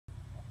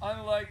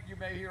unlike you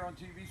may hear on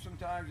TV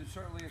sometimes, and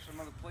certainly in some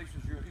other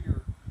places you'll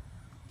hear,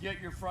 get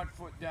your front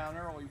foot down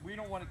early. We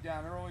don't want it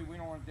down early. We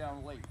don't want it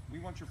down late. We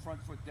want your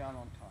front foot down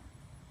on time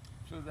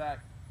so that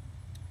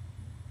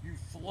you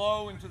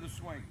flow into the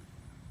swing.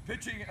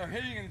 Pitching, or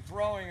hitting and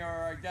throwing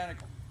are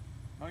identical.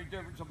 The only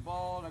difference, a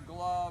ball and a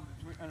glove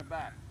and a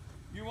bat.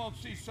 You won't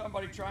see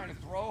somebody trying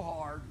to throw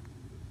hard,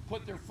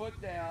 put their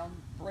foot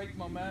down, break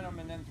momentum,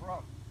 and then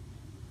throw.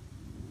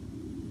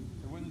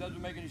 It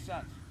doesn't make any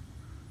sense.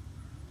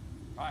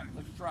 All right,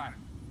 let's try.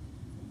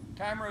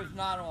 Camera is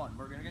not on.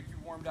 We're gonna get you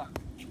warmed up.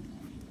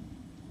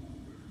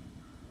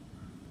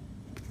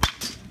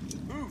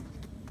 Ooh,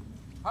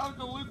 how's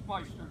the Luke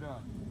Meister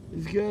doing?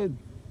 He's good.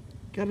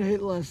 Got a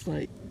hit last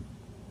night.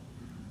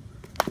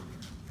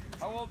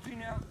 How old is he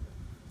now?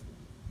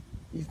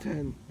 He's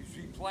 10. Is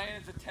he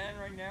playing as a 10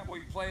 right now? Will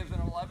he play as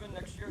an 11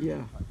 next year?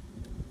 Yeah.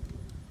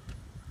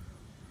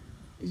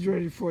 He's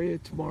ready for you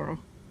tomorrow.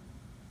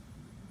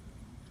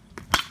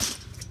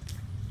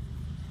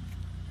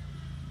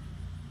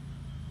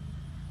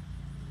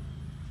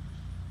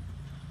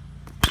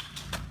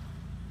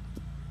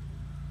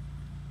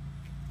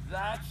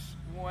 That's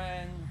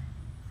when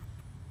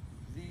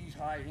these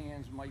high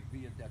hands might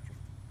be a detriment.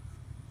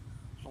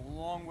 It's a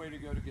long way to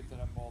go to get to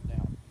that ball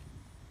down.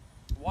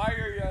 Why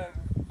are you,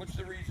 what's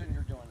the reason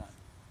you're doing that?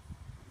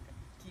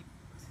 Keep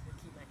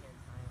my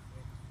hands high up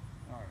here.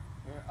 All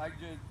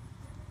right,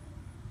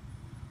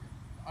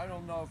 I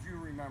don't know if you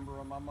remember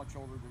him, I'm much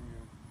older than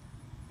you.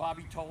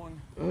 Bobby Tolan.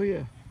 Oh,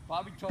 yeah.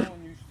 Bobby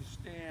Tolan used to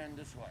stand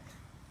this way.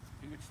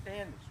 He would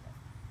stand this way.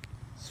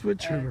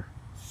 Switch hitter.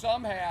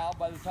 Somehow,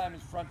 by the time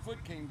his front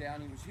foot came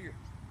down, he was here.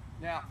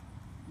 Now,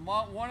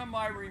 one of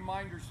my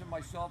reminders to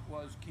myself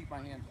was keep my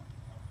hands up.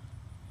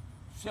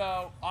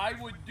 So I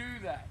would do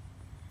that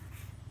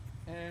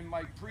in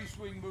my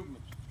pre-swing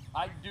movements.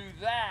 I'd do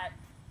that,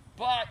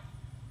 but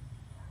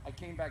I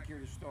came back here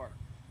to start.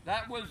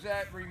 That was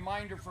that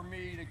reminder for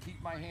me to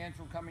keep my hands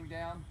from coming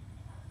down.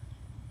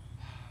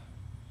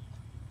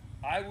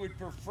 I would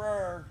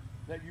prefer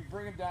that you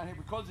bring them down here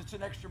because it's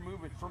an extra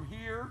movement. From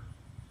here,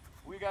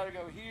 we got to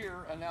go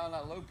here, and now on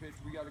that low pitch,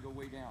 we got to go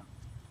way down.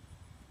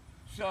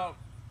 So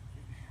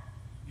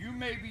you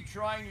may be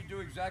trying to do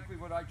exactly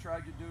what I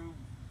tried to do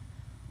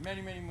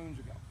many, many moons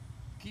ago.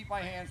 Keep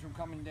my hands from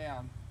coming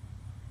down.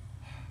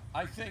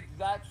 I think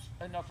that's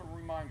enough of a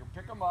reminder.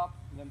 Pick them up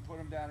and then put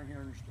them down in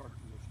here in your start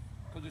position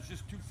because it's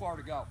just too far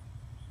to go.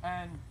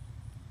 And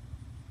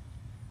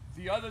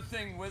the other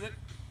thing with it,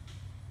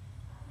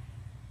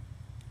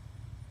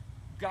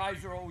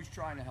 guys are always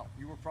trying to help.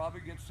 You will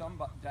probably get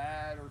some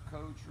dad or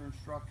coach or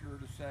instructor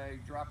to say,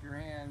 drop your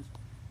hands,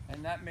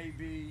 and that may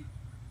be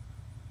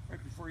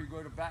right before you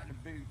go to bat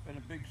in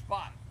a big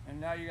spot.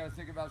 And now you got to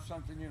think about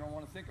something you don't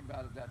want to think about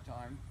at that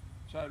time.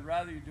 So I'd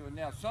rather you do it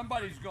now.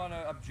 Somebody's going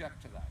to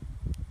object to that,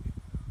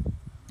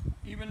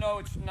 even though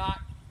it's not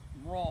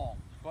wrong.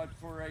 But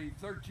for a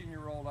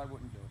 13-year-old, I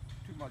wouldn't do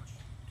it.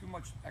 Too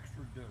much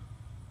extra to do.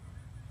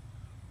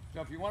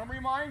 So if you want to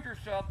remind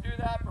yourself, do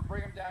that, but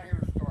bring them down here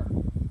to start.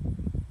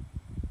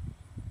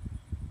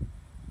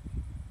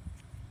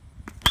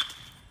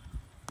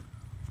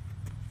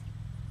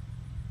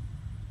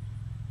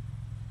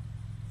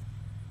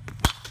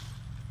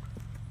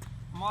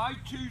 My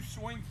two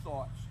swing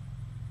thoughts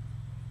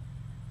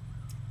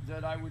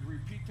that I would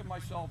repeat to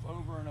myself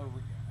over and over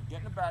again. I get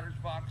in the batter's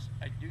box,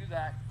 I do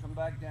that, come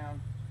back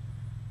down,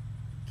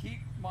 keep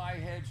my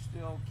head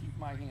still, keep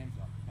my hands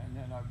up. And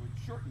then I would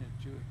shorten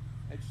it to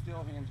head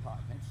still, hands high,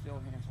 head still,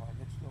 hands high,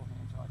 head still,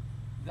 hands high.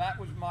 That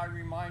was my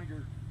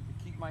reminder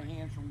to keep my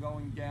hands from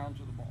going down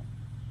to the ball.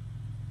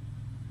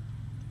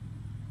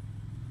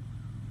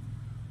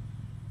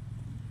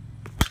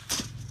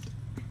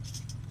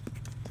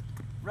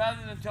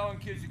 Rather than telling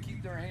kids to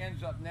keep their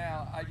hands up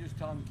now, I just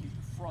tell them to keep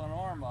the front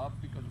arm up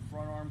because the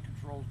front arm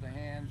controls the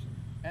hands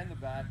and the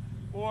bat,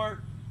 or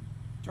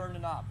turn the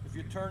knob. If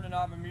you turn the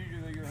knob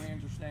immediately, your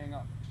hands are staying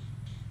up.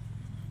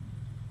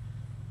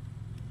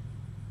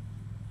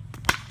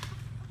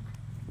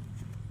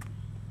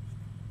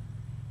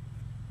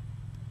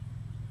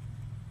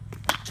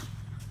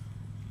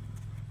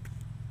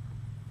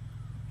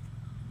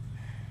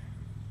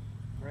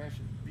 Grass is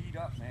beat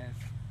up, man.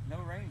 It's no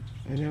rain.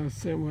 I know,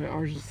 same way.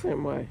 Ours is the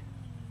same way.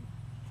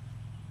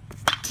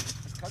 I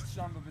cut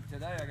some of it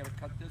today. I got to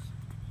cut this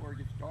before it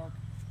gets dark.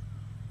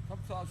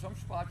 Some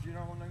spots you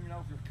don't even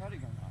know if you're cutting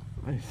or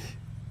not.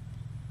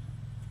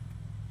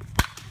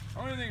 The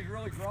only thing that's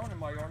really grown in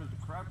my yard is the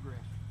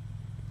crabgrass.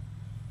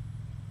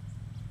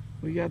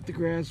 We got the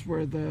grass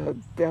where the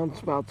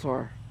downspouts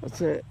are.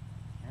 That's it.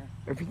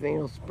 Yeah. Everything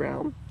else is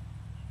brown.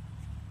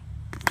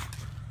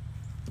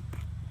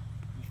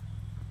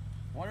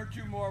 One or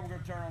two more, we're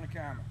going to turn on the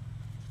camera.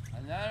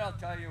 And then I'll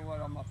tell you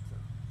what I'm up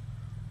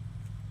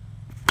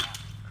to.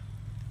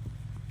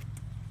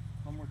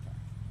 One more time.